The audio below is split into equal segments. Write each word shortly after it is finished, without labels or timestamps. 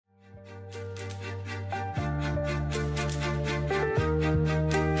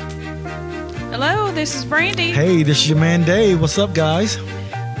this is Brandy. Hey, this is your man Dave. What's up, guys?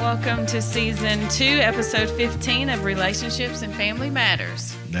 Welcome to Season 2, Episode 15 of Relationships and Family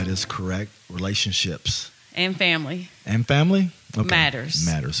Matters. That is correct. Relationships. And family. And family? Okay. Matters.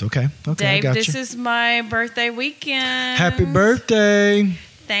 Matters. Okay. Dave, I got this you. is my birthday weekend. Happy birthday.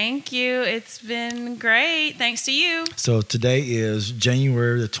 Thank you. It's been great. Thanks to you. So today is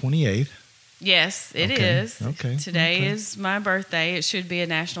January the 28th. Yes, it Okay. is. Okay. Today Okay. is my birthday. It should be a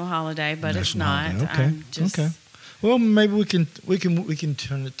national holiday, but it's National not. holiday. Okay. I'm just, Okay. Well, maybe we can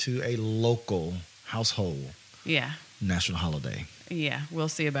turn it to a local household Yeah. national holiday. Yeah, we'll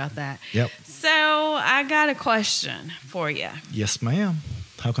see about that. Yep. So I got a question for you. Yes, ma'am.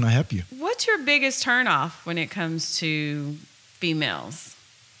 How can I help you? What's your biggest turnoff when it comes to females?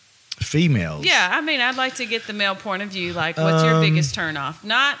 Females. Yeah, I mean, I'd like to get the male point of view. Like, what's your biggest turnoff?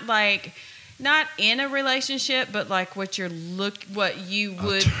 Not in a relationship, but like what you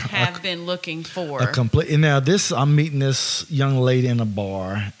would have been looking for. I'm meeting this young lady in a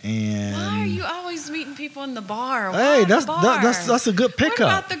bar, and why are you always meeting people in the bar? Hey, Why that's the bar? that's a good pickup. What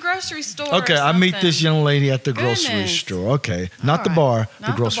about the grocery store? Okay, or I meet something? this young lady at the grocery Goodness. store. Okay, not All the right. bar, the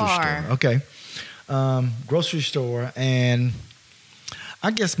Not grocery the bar. store. Okay, grocery store, and I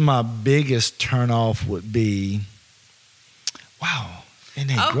guess my biggest turnoff would be, wow, in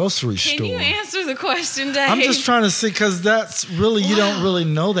a grocery store. Can you answer the question, Dave? I'm just trying to see, because that's really, you don't really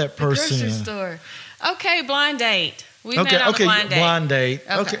know that person. The grocery store. Okay, blind date. We met on a blind date.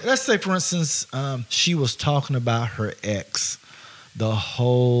 Okay, let's say, for instance, she was talking about her ex the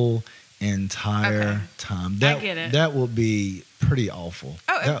whole entire time. I get it. That would be pretty awful.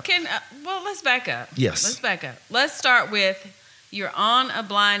 Oh, well, let's back up. Yes. Let's back up. Let's start with you're on a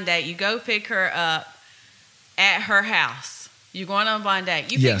blind date. You go pick her up at her house. You're going on a blind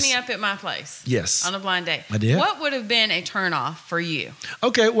date. You Yes. pick me up at my place. Yes. On a blind date. I did. What would have been a turnoff for you?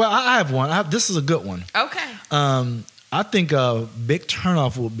 Okay, well, I have one. This is a good one. Okay. I think a big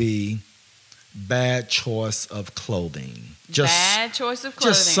turnoff would be bad choice of clothing. Bad choice of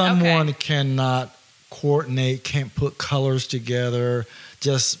clothing. Just someone Okay. cannot coordinate, can't put colors together.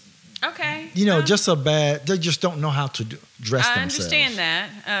 Just Okay. just they just don't know how to dress I themselves. understand that.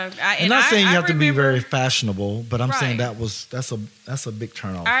 I'm not saying you have to be remember- very fashionable, but I'm saying Right. that's a big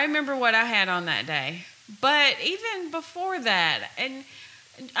turnoff. I remember what I had on that day. But even before that, and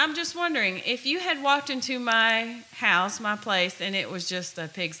I'm just wondering, if you had walked into my house, my place, and it was just a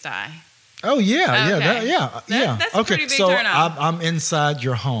pigsty. Oh yeah, Okay. yeah. That's a Okay, pretty big so turnoff. I'm inside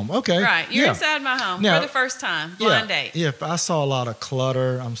your home. Okay, Right. You're yeah. inside my home Now- for the first time. Blind date. Yeah, if I saw a lot of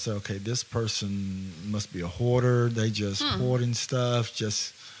clutter, I'm saying, okay, this person must be a hoarder. They just hoarding stuff.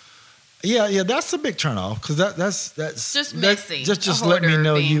 Yeah, that's a big turnoff, because that's Just messy. Just A let me hoarder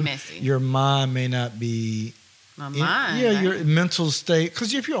know being messy. your mind may not be. My mind. Your mental state.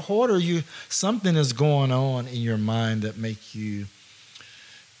 Because if you're a hoarder, something is going on in your mind that make you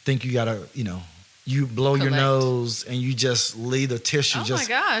think you gotta, you blow your Collect. nose and you just leave the tissue. Oh my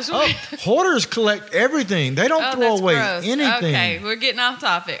gosh. Hoarders collect everything. They don't throw that's away gross. anything. Okay, we're getting off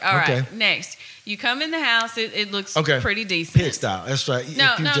topic. All right, Okay. next. You come in the house. It looks Okay. pretty decent. Pig style. That's right.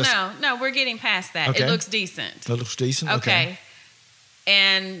 No. We're getting past that. Okay. It looks decent. That looks decent. Okay.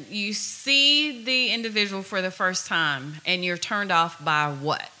 And you see the individual for the first time, and you're turned off by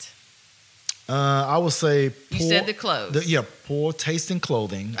what? I would say poor, You said the clothes. poor taste in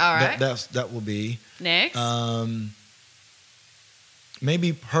clothing. All right. That will be. Next.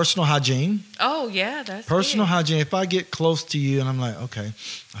 Maybe personal hygiene. Oh, yeah, that's Personal big. hygiene. If I get close to you and I'm like, okay,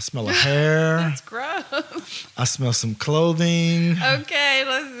 I smell a hair. That's gross. I smell some clothing. Okay,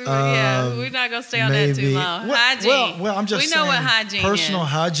 we're not gonna stay on that too Maybe. long. Well, Hygiene. Well, I'm just we saying. know what hygiene Personal is.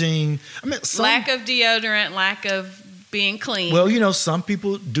 hygiene. I mean, Lack of deodorant, lack of being clean. Well, some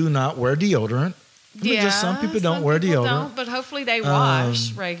people do not wear deodorant. Some people don't wear deodorant. Don't, but hopefully they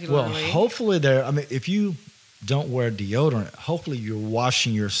wash regularly. Well, hopefully if you don't wear deodorant, hopefully you're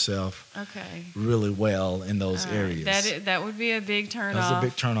washing yourself okay. really well in those All right. areas. That would be a big turn off. That's a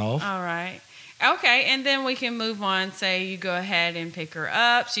big turn off. All right. Okay, and then we can move on. Say you go ahead and pick her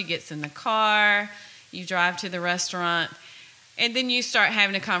up. She gets in the car. You drive to the restaurant. And then you start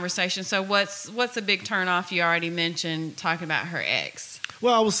having a conversation. So what's a big turn off? You already mentioned talking about her ex.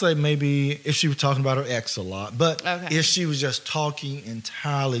 Well, I would say maybe if she was talking about her ex a lot, but Okay. if she was just talking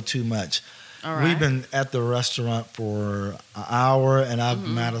entirely too much. All right. We've been at the restaurant for an hour, and I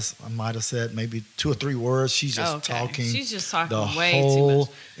might have said maybe 2 or 3 words. She's just talking. She's just talking the way too whole much.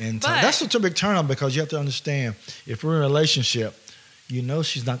 entire. That's such a big turn on, because you have to understand, if we're in a relationship,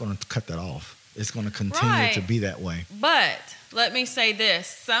 she's not going to cut that off. It's going to continue to be that way. But let me say this.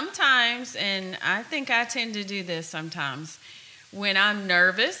 Sometimes, and I think I tend to do this sometimes, when I'm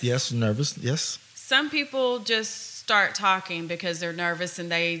nervous. Yes, nervous. Yes. some people just start talking because they're nervous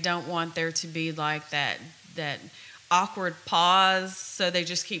and they don't want there to be like that awkward pause, so they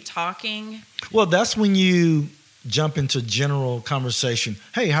just keep talking. Well, that's when you jump into general conversation.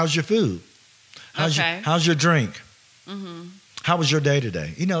 Hey, how's your food? How's your drink? Mm-hmm. How was your day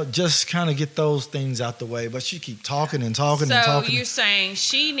today? Just kind of get those things out the way. But she keep talking and talking and talking. So you're saying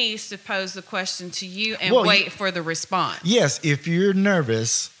she needs to pose the question to you and wait for the response. Yes, if you're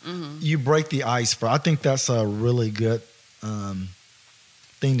nervous, you break the ice for. I think that's a really good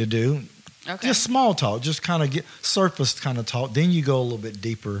thing to do. Okay. Just small talk, just kind of get surface kind of talk. Then you go a little bit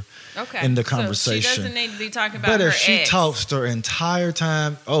deeper in the conversation. So she doesn't need to be talking about her ex. But if she talks the entire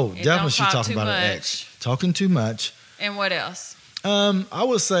time, definitely she's talking about her ex. Talking too much. And what else? I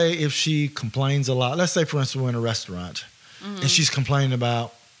would say if she complains a lot. Let's say, for instance, we're in a restaurant and she's complaining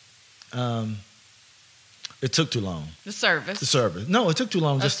about it took too long. The service. No, it took too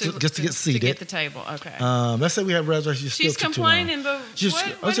long just to get seated. To get the table, okay. Let's say we have reservations. She's complaining, but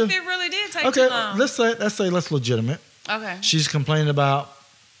what if it really did take too long? Let's say that's legitimate. Okay. She's complaining about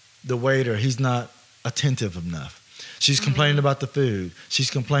the waiter. He's not attentive enough. She's complaining about the food.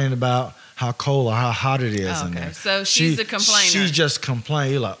 She's complaining about how cold or how hot it is in there. So she's a complainer. She just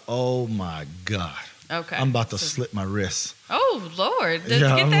complains. You're like, oh my God. Okay. I'm about to slit my wrist. Oh Lord. Does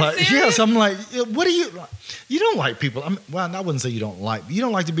it get that serious? Yes, I'm like, what do you don't like people. I wouldn't say you don't like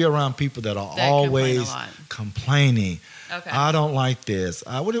to be around people that are always complaining. Okay. I don't like this.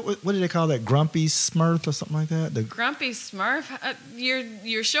 What do they call that? Grumpy Smurf or something like that? The Grumpy Smurf?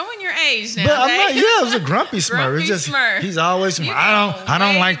 You're showing your age now. But I'm not. Yeah, it was a Grumpy Smurf. Grumpy Smurf. He's always. I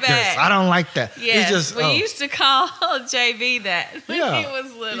don't like this. I don't like that. Yes, we used to call JV that when he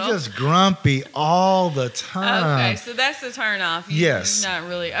was little. He's just grumpy all the time. Okay, so that's a turn off. Yes. Not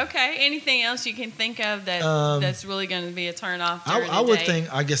really. Okay. Anything else you can think of that's really going to be a turn off? I would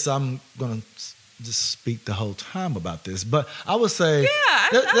think. I guess I'm going to just speak the whole time about this, but I would say,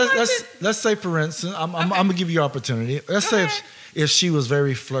 let's say, for instance, I'm going to give you opportunity. Let's say if she was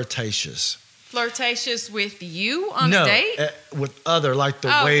very flirtatious. Flirtatious with you on a date? With other, like the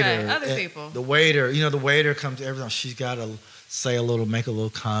waiter. Other people. The waiter, the waiter comes to everything. She's got to make a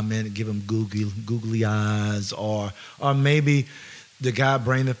little comment, give him googly eyes, or maybe the guy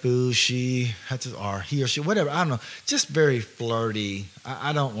bring the food, she had to, or he or she, whatever, I don't know. Just very flirty.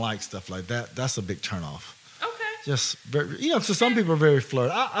 I don't like stuff like that. That's a big turnoff. Okay. Just very, so some people are very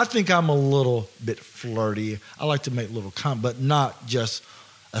flirty. I think I'm a little bit flirty. I like to make little comments, but not just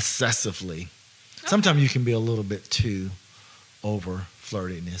excessively. Okay. Sometimes you can be a little bit too over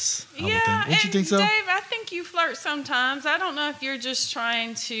flirtiness. I would think. Don't you think so? Dave, I think you flirt sometimes. I don't know if you're just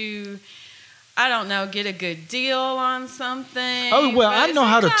trying to, get a good deal on something. Oh, well, I know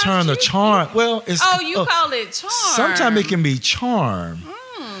how to turn the charm. Well, it's... you call it charm. Sometimes it can be charm.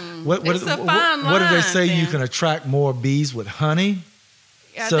 It's a fine line. What do they say? Then. You can attract more bees with honey?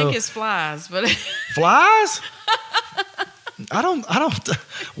 Yeah, I think it's flies, but... Flies? I don't...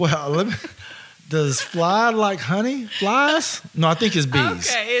 Well, let me... Does fly like honey? Flies? No, I think it's bees.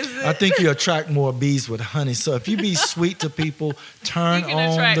 Okay, is it? I think you attract more bees with honey. So if you be sweet to people, turn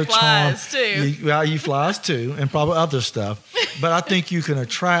on the charm. You flies too, and probably other stuff. But I think you can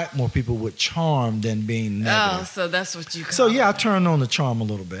attract more people with charm than being negative. Oh, so that's what you call So yeah, I turn on the charm a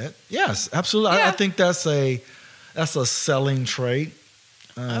little bit. Yes, absolutely. Yeah. I think that's a selling trait.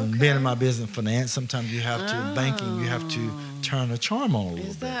 Being in my business finance, sometimes you have to banking. You have to turn a charm on a little bit.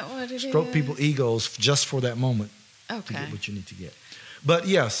 Is that what it is? Stroke people's egos just for that moment to get what you need to get. But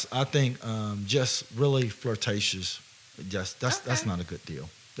yes, I think just really flirtatious. That's not a good deal.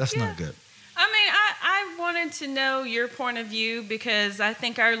 That's not good. I mean, I wanted to know your point of view because I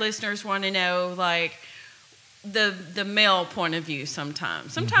think our listeners want to know like the male point of view.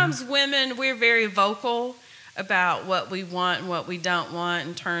 Sometimes women, we're very vocal about what we want and what we don't want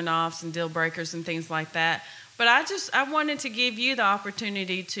and turn-offs and deal breakers and things like that. But I wanted to give you the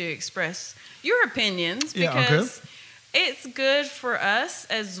opportunity to express your opinions because it's good for us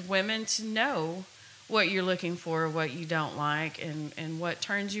as women to know what you're looking for, what you don't like, and what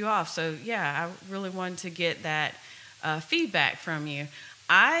turns you off. So, yeah, I really wanted to get that feedback from you.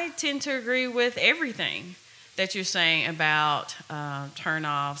 I tend to agree with everything that you're saying about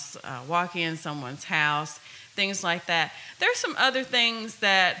turn-offs, walking in someone's house, things like that. There's some other things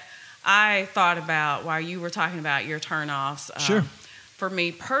that I thought about while you were talking about your turn-offs. Sure. For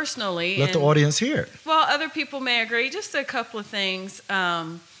me personally. Let the audience hear it. Well, other people may agree. Just a couple of things.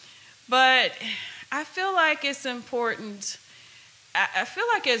 But I feel like it's important. I feel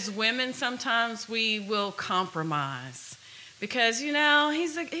like as women, sometimes we will compromise. Because,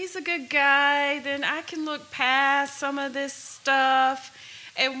 he's a good guy. Then I can look past some of this stuff.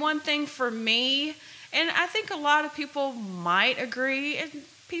 And one thing for me, and I think a lot of people might agree, and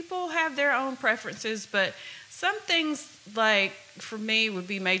people have their own preferences, but some things, like for me, would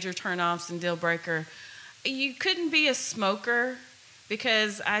be major turnoffs and deal breaker. You couldn't be a smoker,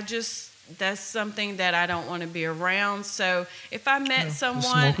 because that's something that I don't want to be around. So if I met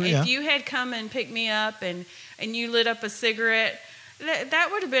someone, if you had come and picked me up and you lit up a cigarette, that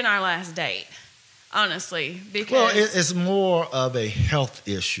would have been our last date. Honestly, because it's more of a health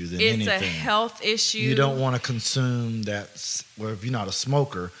issue than anything. It's a health issue. You don't want to consume that. Well, if you're not a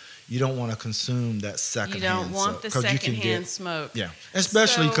smoker, you don't want to consume that secondhand. You don't want the secondhand smoke. Yeah,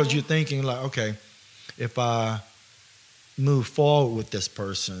 especially because you're thinking like, okay, if I move forward with this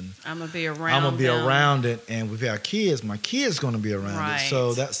person, I'm gonna be around it, and we've got kids. My kid's going to be around it.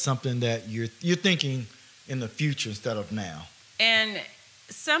 So that's something that you're thinking in the future instead of now. And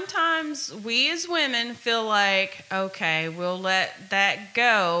sometimes we as women feel like, okay, we'll let that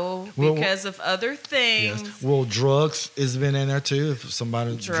go because of other things. Yes. Well, drugs has been in there too. If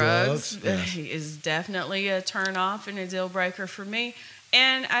somebody drugs is definitely a turn off and a deal breaker for me.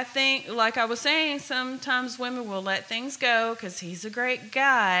 And I think, like I was saying, sometimes women will let things go because he's a great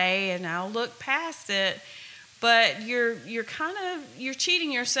guy and I'll look past it. But you're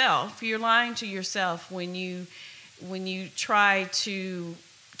cheating yourself. You're lying to yourself when you try to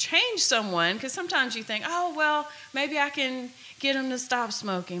change someone, because sometimes you think, oh, well, maybe I can get them to stop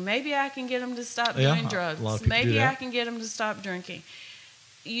smoking. Maybe I can get them to stop doing drugs. Maybe I can get them to stop drinking.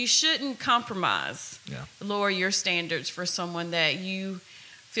 You shouldn't compromise, lower your standards for someone that you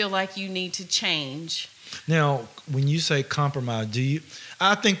feel like you need to change. Now, when you say compromise,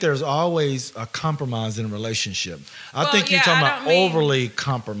 I think there's always a compromise in a relationship. I think you're talking about overly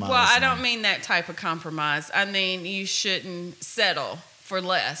compromising. Well, I don't mean that type of compromise. I mean, you shouldn't settle for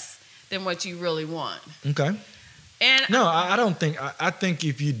less than what you really want. Okay. And no, I don't think. I think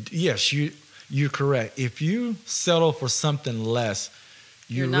if you're correct. If you settle for something less,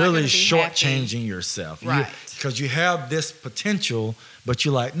 you're really shortchanging yourself. Right. Because you have this potential, but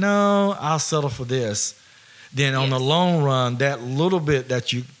you're like, no, I'll settle for this. Then on the long run, that little bit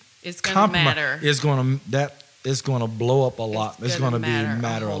that you it's going to matter. Is going to blow up a lot. It's going to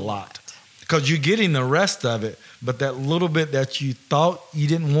matter a lot. Because you're getting the rest of it, but that little bit that you thought you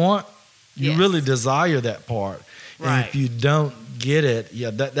didn't want, you really desire that part. Right. And if you don't get it,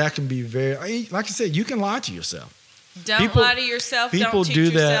 that can be very, like I said, you can lie to yourself. Don't lie to yourself. People don't do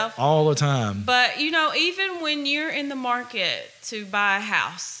yourself. That all the time. But, even when you're in the market to buy a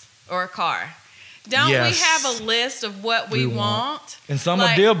house or a car, don't we have a list of what we want? And some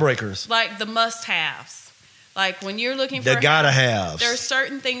are deal breakers. Like the must-haves. Like when you're looking for they gotta have. There are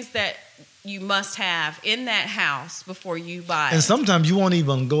certain things that you must have in that house before you buy it. And sometimes you won't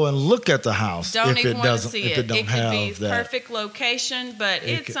even go and look at the house don't if even it doesn't see if it don't it have could be that. Perfect location, but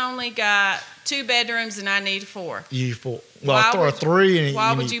it's only got 2 bedrooms and I need 4. You 4. Well, or 3 and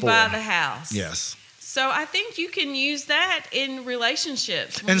why you would need you 4. buy the house? Yes. So I think you can use that in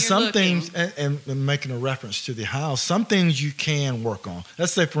relationships. And some things, and making a reference to the house, some things you can work on.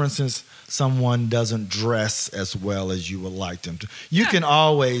 Let's say, for instance, someone doesn't dress as well as you would like them to. You can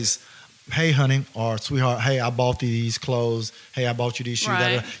always, hey, honey, or sweetheart, hey, I bought you these clothes. Hey, I bought you these shoes.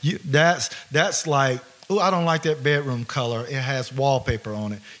 Right. That's like, oh, I don't like that bedroom color. It has wallpaper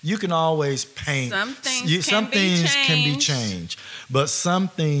on it. You can always paint. Some things can be changed. But some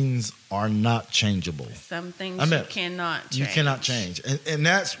things are not changeable. Some things you cannot change. You cannot change. And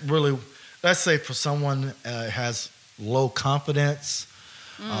that's really, let's say for someone has low confidence,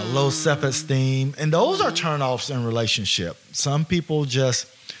 low self-esteem, and those are turnoffs in relationship. Some people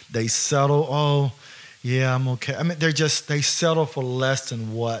they settle, oh, yeah, I'm okay. I mean, they settle for less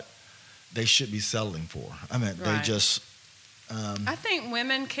than what they should be settling for. I mean, they just... I think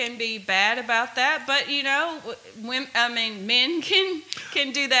women can be bad about that, but men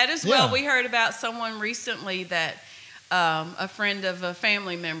can do that as well. We heard about someone recently that a friend of a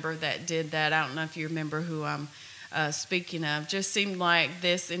family member that did that. I don't know if you remember who I'm speaking of. Just seemed like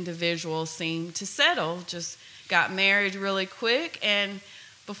this individual seemed to settle, just got married really quick, and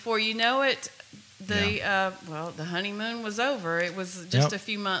before you know it, the honeymoon was over. It was just a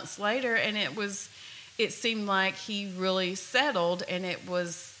few months later, and it seemed like he really settled, and it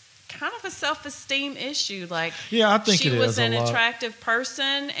was kind of a self-esteem issue. Like, I think she was an attractive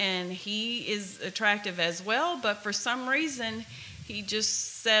person, and he is attractive as well, but for some reason, he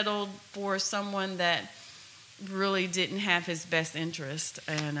just settled for someone that really didn't have his best interest,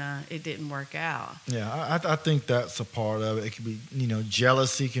 and it didn't work out. Yeah, I think that's a part of it. It could be,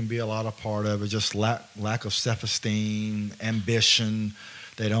 jealousy can be a lot of part of it, just lack of self-esteem, ambition.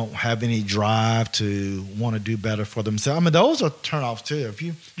 they don't have any drive to want to do better for themselves. I mean, those are turnoffs too. If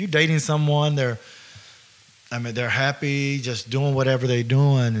you're dating someone, they're happy just doing whatever they're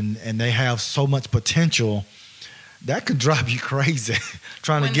doing, and they have so much potential. That could drive you crazy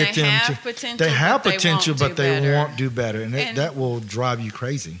trying to get them to. They have potential, but they won't do better, and that will drive you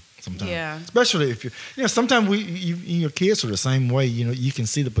crazy sometimes. Yeah. Especially if sometimes your kids are the same way. You can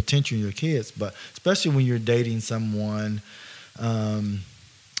see the potential in your kids, but especially when you're dating someone,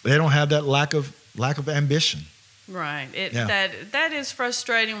 they don't have that lack of ambition. Right. That is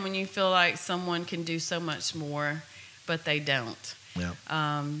frustrating when you feel like someone can do so much more, but they don't.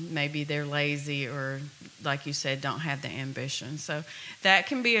 Yeah. Maybe they're lazy or, like you said, don't have the ambition. So that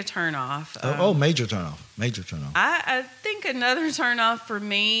can be a turnoff. Major turnoff. Major turnoff. I think another turnoff for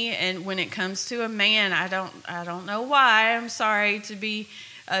me, and when it comes to a man, I don't know why. I'm sorry to be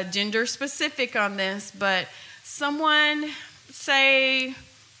gender specific on this, but someone, say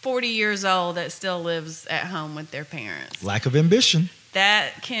 40 years old, that still lives at home with their parents. Lack of ambition.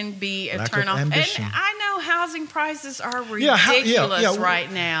 That can be a turnoff. And I know housing prices are ridiculous right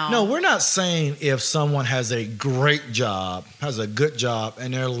now. No, we're not saying if someone has a great job, has a good job,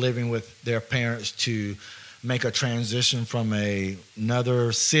 and they're living with their parents to make a transition from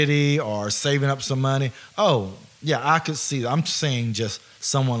another city or saving up some money. Oh, yeah, I could see that. I'm saying just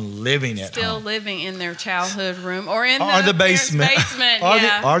someone living at home. Still living in their childhood room or in the basement.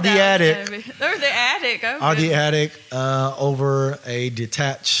 Or the attic. Or the attic. Okay. Or the attic over a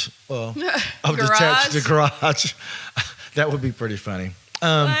detached garage. That would be pretty funny.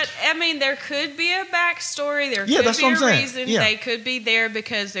 But, I mean, there could be a backstory. There could be a reason. Yeah. They could be there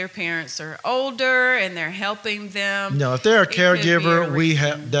because their parents are older and they're helping them. No, if they're a caregiver,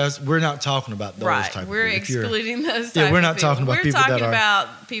 we're not talking about those type of people. We're excluding those type of we're not people. talking about people that are... We're talking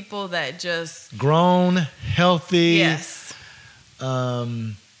about people that just... grown, healthy... Yes.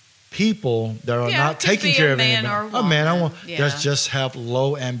 People that are not taking care of anybody. A man, that just have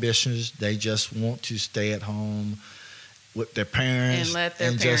low ambitions. They just want to stay at home with their parents and let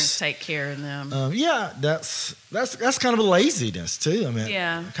their parents take care of them. That's kind of a laziness too. I mean,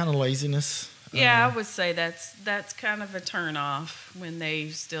 kind of laziness. Yeah, I would say that's kind of a turn off when they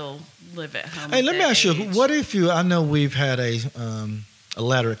still live at home. Hey, let me ask you: what if I know we've had a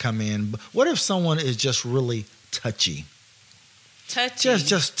letter come in, but what if someone is just really touchy? Touchy.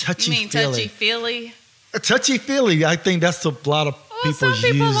 Just touchy. You mean touchy feely? Touchy feely. I think that's a lot of people some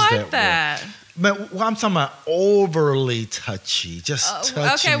people use like that. But I'm talking about overly touchy, just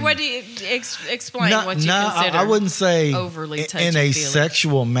touching. Okay, what do you explain? What you consider? I wouldn't say overly touchy in a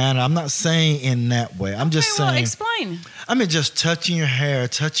sexual manner. I'm not saying in that way. I'm just saying. Explain. I mean, just touching your hair,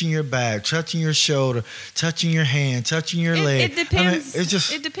 touching your back, touching your shoulder, touching your hand, touching your leg. It depends. I mean,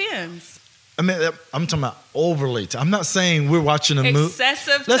 it depends. I mean, I'm talking about overly. I'm not saying we're watching a movie.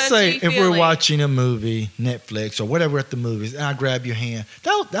 Excessive. Let's say if feeling. we're watching a movie, Netflix or whatever at the movies, and I grab your hand.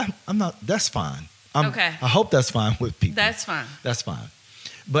 That's fine. Okay. I hope that's fine with people. That's fine. That's fine.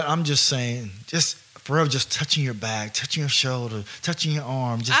 But I'm just saying, just forever, just touching your back, touching your shoulder, touching your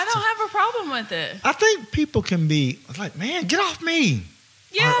arm. I don't have a problem with it. I think people can be like, man, get off me.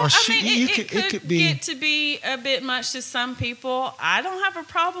 Yeah, it could get to be a bit much to some people. I don't have a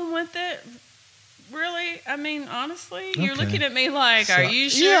problem with it. Really? I mean, honestly, you're looking at me like, are you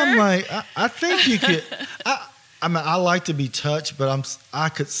sure? Yeah, I'm like, I think you could. I mean, I like to be touched, but I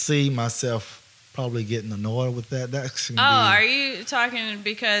could see myself probably getting annoyed with that. Are you talking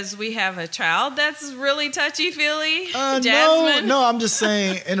because we have a child that's really touchy-feely? Jasmine? No, I'm just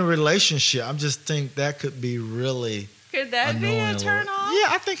saying in a relationship, I just think that could be really... Could that be a turn off? Yeah,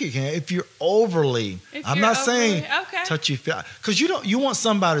 I think it can. If you're overly, I'm not saying touchy feel, because you want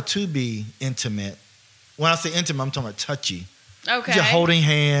somebody to be intimate. When I say intimate, I'm talking about touchy. Okay. Just holding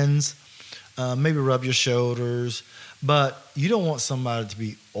hands, maybe rub your shoulders, but you don't want somebody to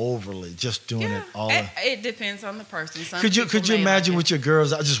be overly just doing it all. It depends on the person. Could you imagine with your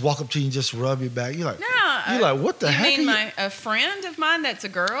girls? I just walk up to you and just rub your back. You're like, what the heck? You mean a friend of mine that's a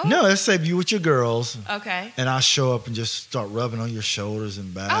girl? No, let's say you with your girls. Okay. And I show up and just start rubbing on your shoulders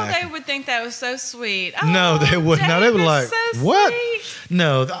and back. Oh, they would think that was so sweet. No, they would not. They would like, so what? Sweet.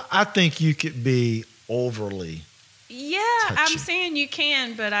 No, I think you could be overly. Yeah, touchy. I'm saying you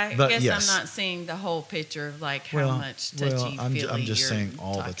can, but I guess I'm not seeing the whole picture of like how much touchy feely I'm just saying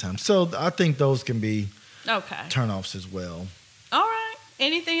all talking. the time. So I think those can be okay turnoffs as well. All right.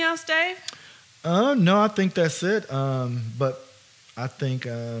 Anything else, Dave? No, I think that's it. But I think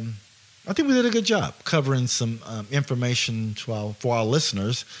we did a good job covering some information for our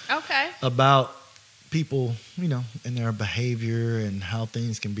listeners. Okay. About people, and their behavior and how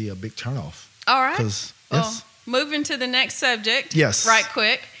things can be a big turnoff. All right. Because moving to the next subject. Yes. Right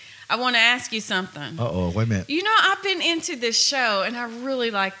quick. I want to ask you something. Wait a minute. You know, I've been into this show, and I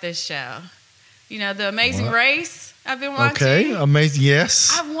really like this show. You know, The Amazing What? Race I've been watching. Okay, amazing.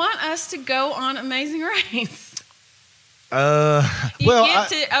 Yes. I want us to go on Amazing Race. For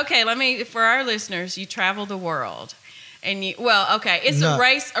our listeners, you travel the world. And it's a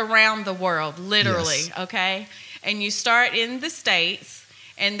race around the world, literally, Yes. okay? And you start in the States,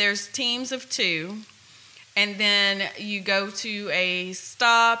 and there's teams of 2. And then you go to a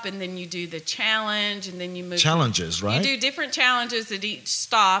stop, and then you do the challenge, and then you move. Challenges, right? You do different challenges at each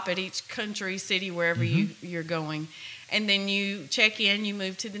stop, at each country, city, wherever you're going. And then you check in, you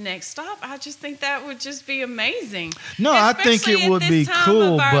move to the next stop. I just think that would just be amazing. No, I think it would be cool, Especially at this time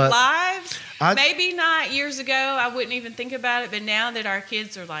of our but lives. Maybe not years ago, I wouldn't even think about it. But now that our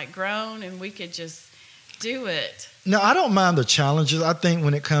kids are like grown and we could just do it. No, I don't mind the challenges. I think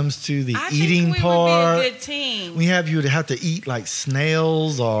when it comes to the eating think we part, would be a good team. we have you to have to eat like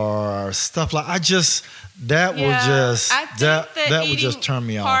snails or stuff like. That would just turn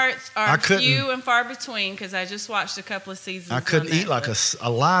me off. Parts are few and far between because I just watched a couple of seasons. I couldn't eat like a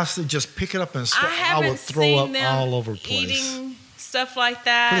live snake. Just pick it up and I would throw up all over the place. Eating stuff like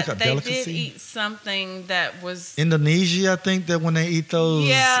that. Like a they delicacy? did eat something that was Indonesia. I think that when they eat those,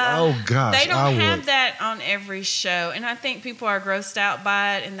 oh gosh, they don't have that on every show, and I think people are grossed out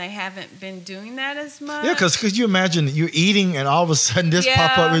by it, and they haven't been doing that as much. Yeah, because could you imagine you're eating and all of a sudden this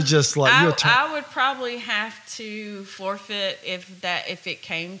pop up is just like I would probably have to forfeit if it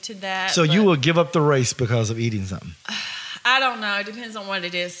came to that. So you will give up the race because of eating something. I don't know. It depends on what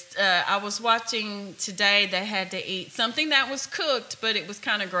it is. I was watching today. They had to eat something that was cooked, but it was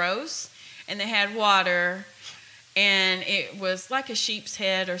kind of gross. And they had water, and it was like a sheep's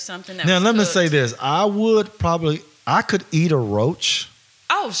head or something. Now, let me say this. I could eat a roach.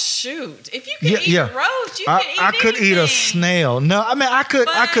 Oh, shoot. If you could eat a roach, you could eat I could eat a snail. No, I mean, I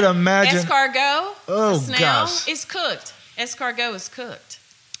could imagine. Escargot, oh, a snail, gosh. is cooked. Escargot is cooked.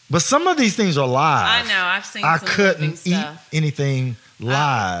 But some of these things are live. I know. I've seen I some couldn't eat stuff. anything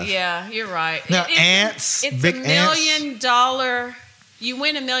live. Yeah, you're right. Now, ants, big ants. It's $1 million. You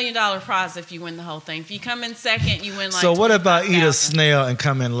win $1 million prize if you win the whole thing. If you come in second, you win like. So what if I eat a 25,000? snail and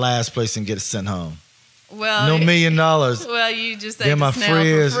come in last place and get it sent home? Well, no $1 million. Well, you just ate my the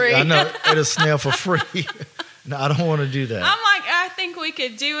snail for free. I know, ate a snail for free. No, I don't want to do that. I'm like, I think we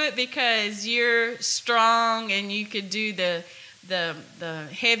could do it because you're strong and you could do the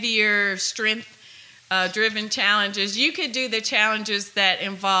heavier strength driven challenges. You could do the challenges that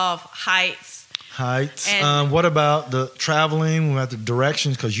involve heights. What about the traveling? We have the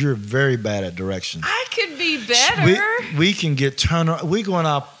directions because you're very bad at directions. I could be better. We can get turned around. We go in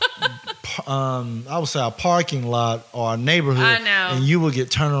our, I would say our parking lot or our neighborhood. I know. And you will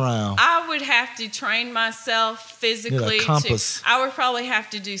get turned around. I would have to train myself physically. Get a compass. I would probably have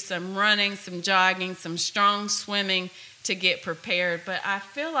to do some running, some jogging, some strong swimming to get prepared. But I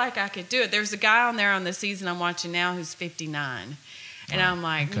feel like I could do it. There's a guy on there on the season I'm watching now who's 59. And I'm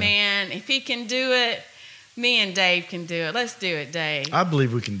like, man, if he can do it, me and Dave can do it. Let's do it, Dave. I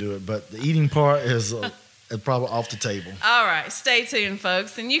believe we can do it, but the eating part is probably off the table. All right, stay tuned,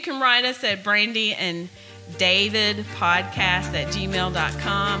 folks. And you can write us at Brandy and David podcast at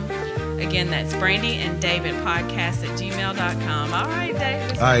gmail.com. Again, that's Brandy and David podcast at gmail.com. All right,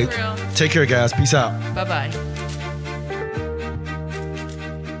 Dave. All right, take care, guys. Peace out. Bye-bye.